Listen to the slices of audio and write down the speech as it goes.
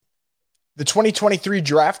The 2023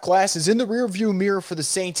 draft class is in the rearview mirror for the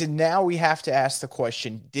Saints, and now we have to ask the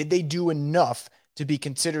question, did they do enough to be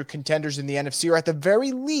considered contenders in the NFC, or at the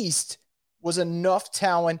very least, was enough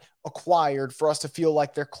talent acquired for us to feel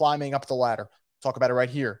like they're climbing up the ladder? Talk about it right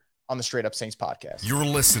here on the Straight Up Saints podcast. You're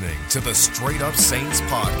listening to the Straight Up Saints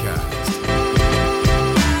podcast.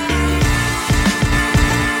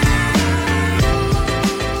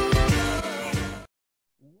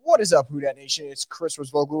 What is up, Who Dat Nation? It's Chris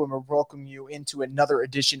Rosvoglu, and we're welcoming you into another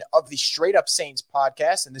edition of the Straight Up Saints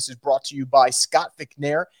podcast. And this is brought to you by Scott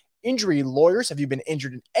McNair, Injury Lawyers. Have you been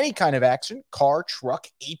injured in any kind of accident, car, truck,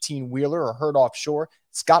 18-wheeler, or hurt offshore?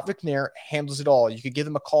 Scott McNair handles it all. You can give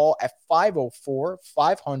them a call at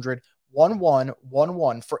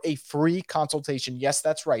 504-500-1111 for a free consultation. Yes,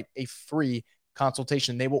 that's right, a free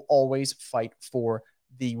consultation. They will always fight for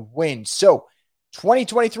the win. So,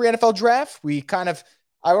 2023 NFL Draft,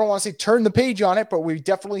 I don't want to say turn the page on it, but we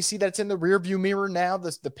definitely see that it's in the rearview mirror now.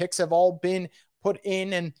 The picks have all been put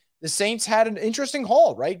in, and the Saints had an interesting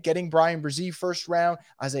haul, right? Getting Brian Brzee first round,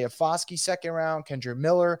 Isaiah Foskey second round, Kendra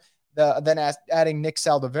Miller, then adding Nick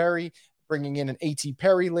Saldiveri, bringing in an A.T.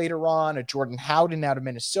 Perry later on, a Jordan Howden out of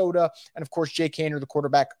Minnesota, and of course, Jake Haener, the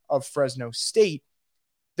quarterback of Fresno State.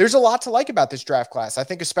 There's a lot to like about this draft class. I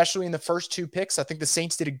think especially in the first two picks, I think the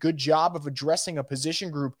Saints did a good job of addressing a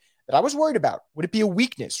position group that I was worried about. Would it be a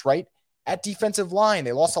weakness, right? At defensive line,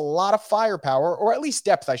 they lost a lot of firepower, or at least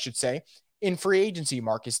depth, I should say, in free agency.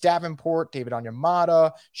 Marcus Davenport, David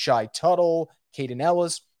Onyemata, Shai Tuttle, Caden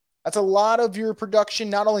Ellis. That's a lot of your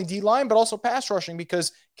production, not only D-line, but also pass rushing,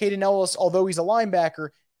 because Caden Ellis, although he's a linebacker,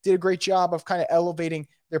 did a great job of kind of elevating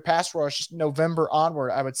their pass rush November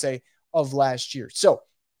onward, I would say, of last year. So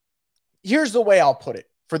here's the way I'll put it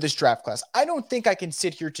for this draft class. I don't think I can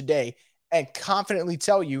sit here today and confidently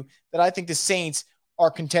tell you that I think the Saints are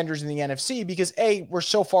contenders in the NFC because, A, we're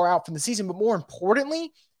so far out from the season, but more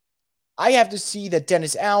importantly, I have to see that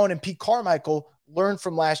Dennis Allen and Pete Carmichael learned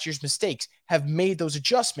from last year's mistakes, have made those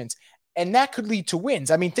adjustments, and that could lead to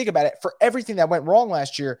wins. I mean, think about it. For everything that went wrong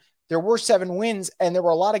last year, there were 7 wins, and there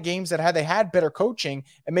were a lot of games that had they had better coaching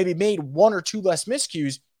and maybe made 1 or 2 less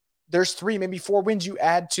miscues, there's 3, maybe 4 wins you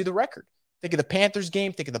add to the record. Think of the Panthers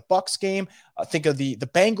game, think of the Bucks game, think of the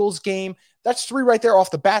Bengals game. That's 3 right there off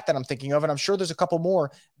the bat that I'm thinking of, and I'm sure there's a couple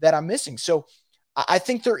more that I'm missing. So I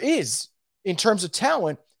think there is, in terms of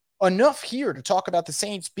talent, enough here to talk about the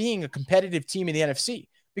Saints being a competitive team in the NFC.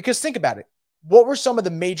 Because think about it. What were some of the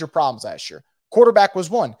major problems last year? Quarterback was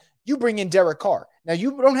one. You bring in Derek Carr. Now,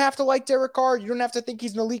 you don't have to like Derek Carr. You don't have to think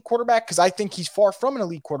he's an elite quarterback, because I think he's far from an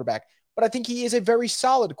elite quarterback. But I think he is a very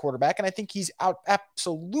solid quarterback, and I think he's out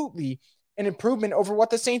absolutely an improvement over what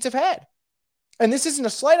the Saints have had. And this isn't a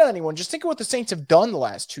slight on anyone. Just think of what the Saints have done the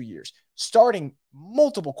last 2 years, starting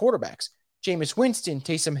multiple quarterbacks. Jameis Winston,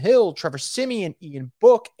 Taysom Hill, Trevor Siemian, Ian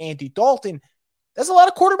Book, Andy Dalton. That's a lot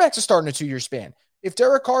of quarterbacks to start in a 2-year span. If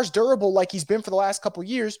Derek Carr's durable like he's been for the last couple of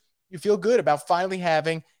years, you feel good about finally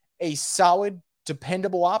having a solid,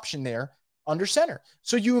 dependable option there under center.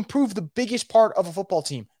 So you improve the biggest part of a football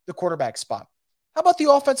team, the quarterback spot. How about the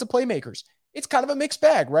offensive playmakers? It's kind of a mixed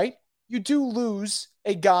bag, right? You do lose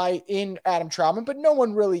a guy in Adam Trautman, but no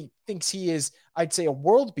one really thinks he is, I'd say, a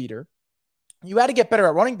world beater. You had to get better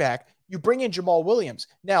at running back. You bring in Jamal Williams.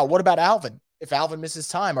 Now, what about Alvin? If Alvin misses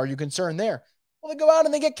time, are you concerned there? Well, they go out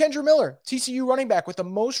and they get Kendra Miller, TCU running back with the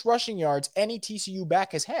most rushing yards any TCU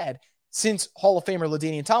back has had since Hall of Famer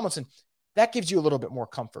LaDainian Tomlinson. That gives you a little bit more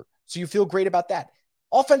comfort. So you feel great about that.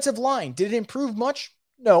 Offensive line, did it improve much?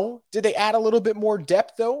 No. Did they add a little bit more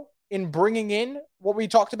depth, though, in bringing in what we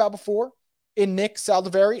talked about before in Nick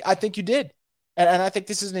Saldiveri? I think you did. And I think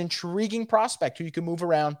this is an intriguing prospect who you can move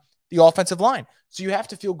around the offensive line. So you have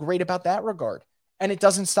to feel great about that regard. And it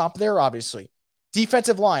doesn't stop there, obviously.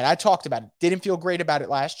 Defensive line, I talked about it. Didn't feel great about it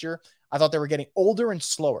last year. I thought they were getting older and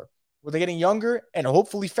slower. Were they getting younger and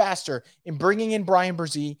hopefully faster in bringing in Brian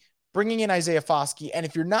Brzee, bringing in Isaiah Foskey? And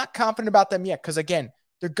if you're not confident about them yet, because again,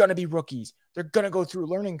 they're going to be rookies. They're going to go through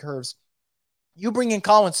learning curves. You bring in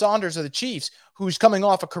Colin Saunders of the Chiefs, who's coming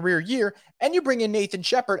off a career year, and you bring in Nathan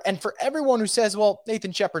Shepard. And for everyone who says, well,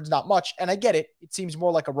 Nathan Shepard's not much, and I get it, it seems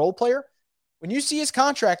more like a role player. When you see his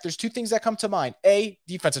contract, there's 2 things that come to mind. A,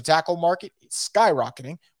 defensive tackle market is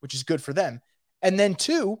skyrocketing, which is good for them. And then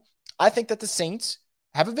 2, I think that the Saints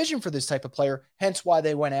have a vision for this type of player, hence why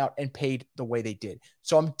they went out and paid the way they did.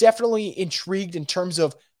 So I'm definitely intrigued in terms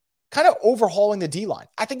of kind of overhauling the D-line.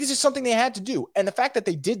 I think this is something they had to do. And the fact that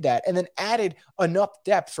they did that and then added enough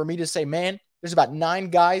depth for me to say, man, there's about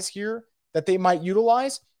 9 guys here that they might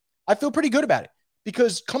utilize, I feel pretty good about it.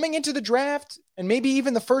 Because coming into the draft and maybe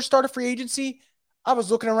even the first start of free agency, I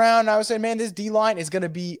was looking around and I was saying, man, this D-line is going to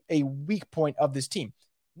be a weak point of this team.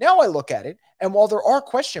 Now I look at it, and while there are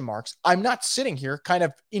question marks, I'm not sitting here kind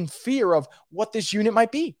of in fear of what this unit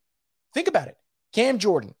might be. Think about it. Cam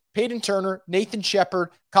Jordan, Peyton Turner, Nathan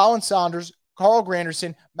Shepard, Colin Saunders, Carl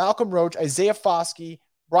Granderson, Malcolm Roach, Isaiah Foskey,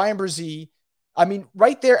 Brian Brzee. I mean,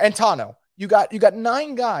 right there, and Tano. You got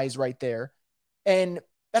 9 guys right there, and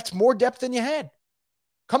that's more depth than you had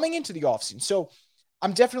coming into the offseason. So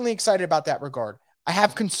I'm definitely excited about that regard. I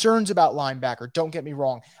have concerns about linebacker. Don't get me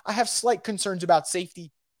wrong. I have slight concerns about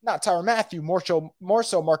safety. Not Tyrann Mathieu, more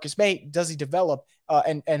so Marcus May. Does he develop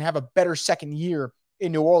and have a better second year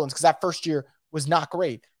in New Orleans? Because that first year was not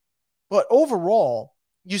great. But overall,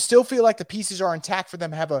 you still feel like the pieces are intact for them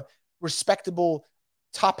to have a respectable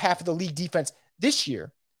top half of the league defense this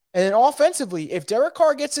year. And then offensively, if Derek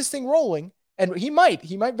Carr gets this thing rolling, and he might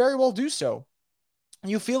very well do so,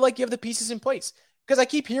 you feel like you have the pieces in place. Because I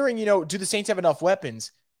keep hearing, do the Saints have enough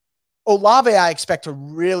weapons? Olave, I expect to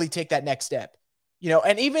really take that next step.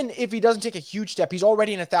 And even if he doesn't take a huge step, he's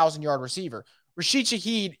already an 1,000-yard receiver. Rashid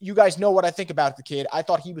Shaheed, you guys know what I think about the kid. I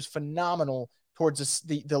thought he was phenomenal towards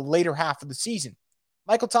the later half of the season.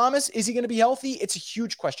 Michael Thomas, is he going to be healthy? It's a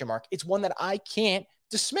huge question mark. It's one that I can't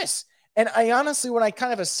dismiss. And I honestly, when I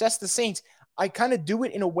kind of assess the Saints, I kind of do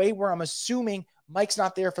it in a way where I'm assuming Mike's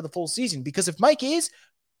not there for the full season. Because if Mike is,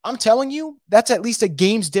 I'm telling you, that's at least a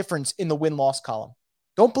game's difference in the win-loss column.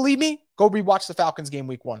 Don't believe me? Go rewatch the Falcons game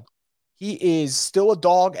week 1. He is still a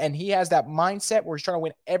dog, and he has that mindset where he's trying to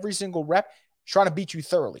win every single rep, trying to beat you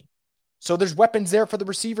thoroughly. So there's weapons there for the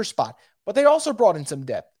receiver spot. But they also brought in some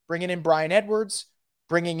depth, bringing in Bryan Edwards,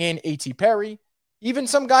 bringing in A.T. Perry, even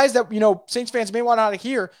some guys that, Saints fans may want out of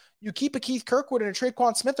here. You keep a Keith Kirkwood and a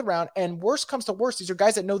Traquan Smith around, and worst comes to worst, these are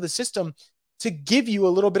guys that know the system to give you a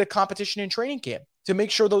little bit of competition in training camp, to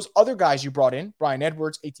make sure those other guys you brought in, Bryan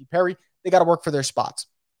Edwards, A.T. Perry, they got to work for their spots.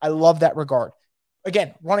 I love that regard.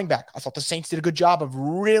 Again, running back, I thought the Saints did a good job of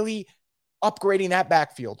really upgrading that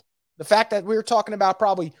backfield. The fact that we were talking about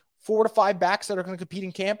probably 4 to 5 backs that are going to compete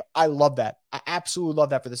in camp, I love that. I absolutely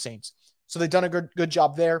love that for the Saints. So they've done a good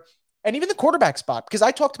job there. And even the quarterback spot, because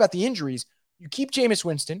I talked about the injuries. You keep Jameis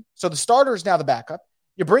Winston, so the starter is now the backup.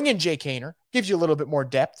 You bring in Jake Haener, gives you a little bit more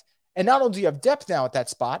depth. And not only do you have depth now at that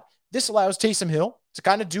spot, this allows Taysom Hill to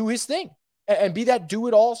kind of do his thing and be that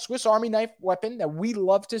do-it-all Swiss Army knife weapon that we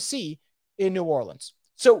love to see in New Orleans.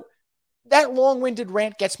 So that long-winded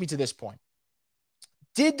rant gets me to this point.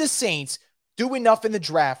 Did the Saints do enough in the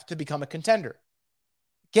draft to become a contender?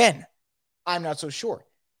 Again, I'm not so sure.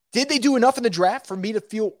 Did they do enough in the draft for me to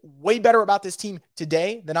feel way better about this team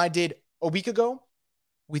today than I did a week ago?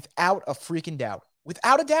 Without a freaking doubt.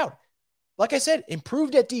 Without a doubt. Like I said,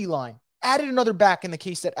 improved at D-line. Added another back in the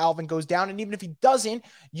case that Alvin goes down. And even if he doesn't,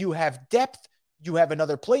 you have depth. You have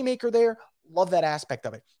another playmaker there. Love that aspect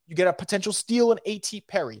of it. You get a potential steal in A.T.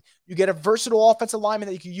 Perry. You get a versatile offensive lineman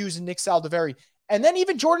that you can use in Nick Saldiveri. And then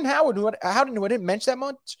even Jordan Howard, who I didn't mention that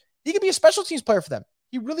much, he could be a special teams player for them.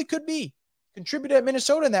 He really could be. Contributed at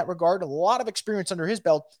Minnesota in that regard. A lot of experience under his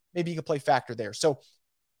belt. Maybe he could play factor there. So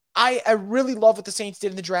I really love what the Saints did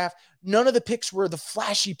in the draft. None of the picks were the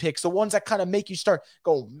flashy picks, the ones that kind of make you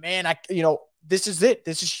go, man, this is it.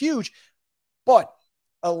 This is huge. But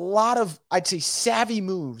a lot of, I'd say, savvy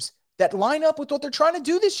moves that line up with what they're trying to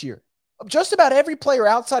do this year. Just about every player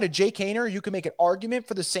outside of Jake Haener, you can make an argument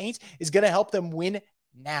for the Saints, is going to help them win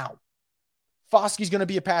now. Foskey's going to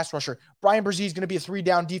be a pass rusher. Brian Brzee is going to be a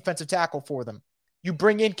 3-down defensive tackle for them. You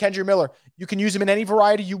bring in Kendra Miller. You can use him in any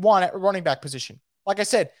variety you want at running back position. Like I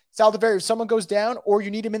said, Saldiveri, if someone goes down or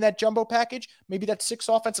you need him in that jumbo package, maybe that's 6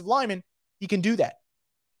 offensive linemen, he can do that.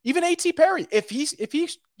 Even A.T. Perry, if he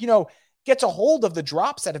gets a hold of the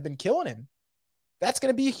drops that have been killing him, that's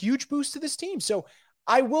going to be a huge boost to this team. So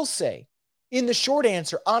I will say, in the short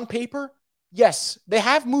answer, on paper, yes, they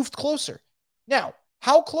have moved closer. Now,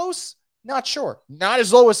 how close? Not sure. Not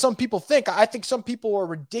as low as some people think. I think some people are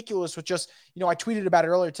ridiculous with just, I tweeted about it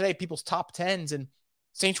earlier today, people's top 10s, and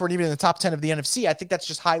Saints weren't even in the top 10 of the NFC. I think that's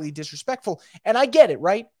just highly disrespectful. And I get it,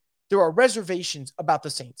 right? There are reservations about the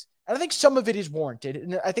Saints. And I think some of it is warranted.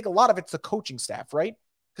 And I think a lot of it's the coaching staff, right?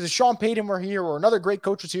 Because if Sean Payton were here or another great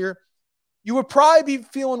coach was here, you would probably be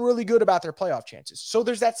feeling really good about their playoff chances. So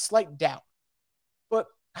there's that slight doubt. But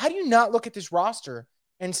how do you not look at this roster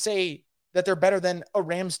and say that they're better than a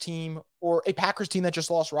Rams team or a Packers team that just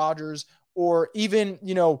lost Rodgers, or even,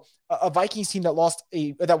 a Vikings team that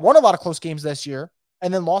won a lot of close games this year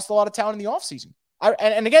and then lost a lot of talent in the offseason?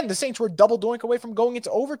 And again, the Saints were double doink away from going into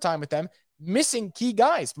overtime with them, missing key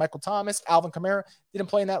guys. Michael Thomas, Alvin Kamara didn't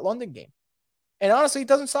play in that London game. And honestly, it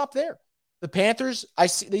doesn't stop there. The Panthers,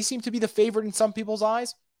 they seem to be the favorite in some people's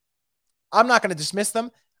eyes. I'm not going to dismiss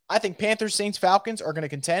them. I think Panthers, Saints, Falcons are going to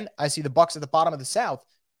contend. I see the Bucs at the bottom of the South,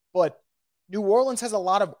 but New Orleans has a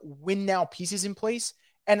lot of win now pieces in place.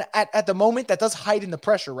 And at the moment, that does heighten the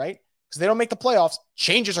pressure, right? Because they don't make the playoffs.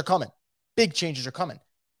 Changes are coming. Big changes are coming.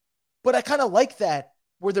 But I kind of like that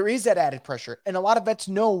where there is that added pressure. And a lot of vets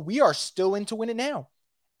know we are still in to win it now.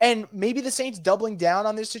 And maybe the Saints doubling down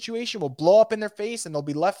on this situation will blow up in their face and they'll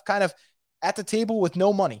be left kind of at the table with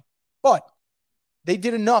no money. But they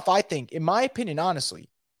did enough, I think, in my opinion, honestly,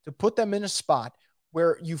 to put them in a spot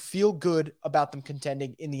where you feel good about them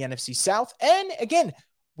contending in the NFC South. And again,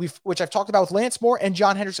 which I've talked about with Lance Moore and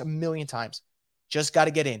John Hendricks a million times, just got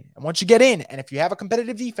to get in. And once you get in, and if you have a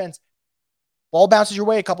competitive defense, ball bounces your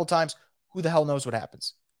way a couple times, who the hell knows what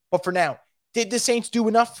happens. But for now, did the Saints do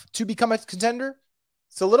enough to become a contender?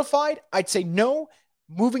 Solidified? I'd say no.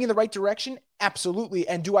 Moving in the right direction? Absolutely.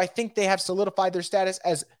 And do I think they have solidified their status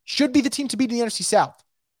as should be the team to beat in the NFC South?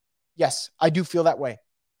 Yes, I do feel that way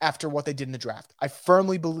after what they did in the draft. I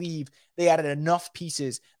firmly believe they added enough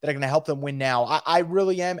pieces that are going to help them win now. I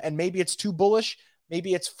really am, and maybe it's too bullish.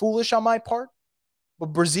 Maybe it's foolish on my part.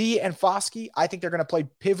 But Brzee and Foskey, I think they're going to play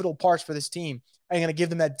pivotal parts for this team and going to give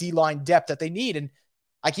them that D-line depth that they need. And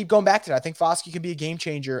I keep going back to that. I think Foskey can be a game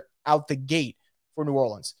changer out the gate for New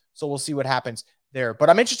Orleans. So we'll see what happens there. But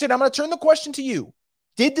I'm interested. I'm going to turn the question to you.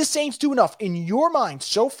 Did the Saints do enough in your mind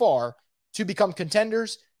so far to become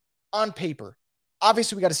contenders on paper?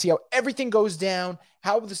 Obviously, we got to see how everything goes down,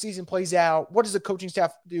 how the season plays out, what does the coaching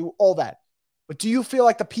staff do, all that. But do you feel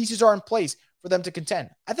like the pieces are in place for them to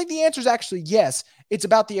contend? I think the answer is actually yes. It's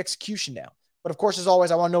about the execution now. But of course, as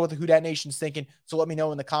always, I want to know what the Who Dat Nation's thinking. So let me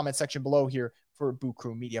know in the comment section below here for Boo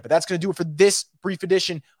Crew Media. But that's going to do it for this brief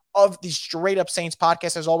edition of the Straight Up Saints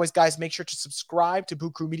podcast. As always, guys, make sure to subscribe to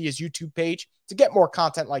Boo Crew Media's YouTube page to get more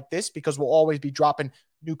content like this, because we'll always be dropping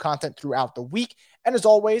new content throughout the week. And as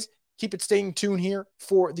always, keep it staying tuned here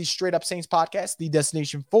for the Straight Up Saints podcast, the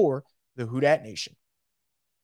destination for the Who Dat Nation.